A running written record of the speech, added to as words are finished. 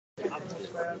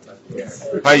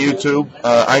Hi, YouTube.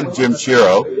 I'm Jim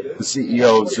Schiro, the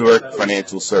CEO of Zurich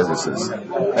Financial Services.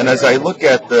 And as I look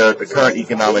at the current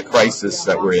economic crisis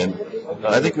that we're in,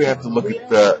 I think we have to look at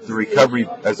the recovery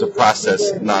as a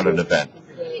process, not an event.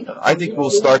 I think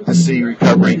we'll start to see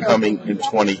recovery coming in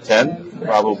 2010,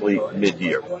 probably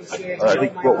mid-year. I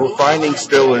think what we're finding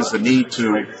still is the need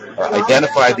to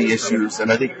identify the issues,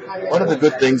 and I think one of the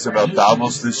good things about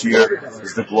Davos this year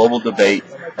is the global debate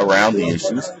around the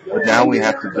issues, but now we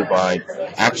have to divide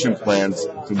action plans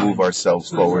to move ourselves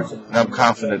forward, and I'm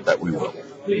confident that we will.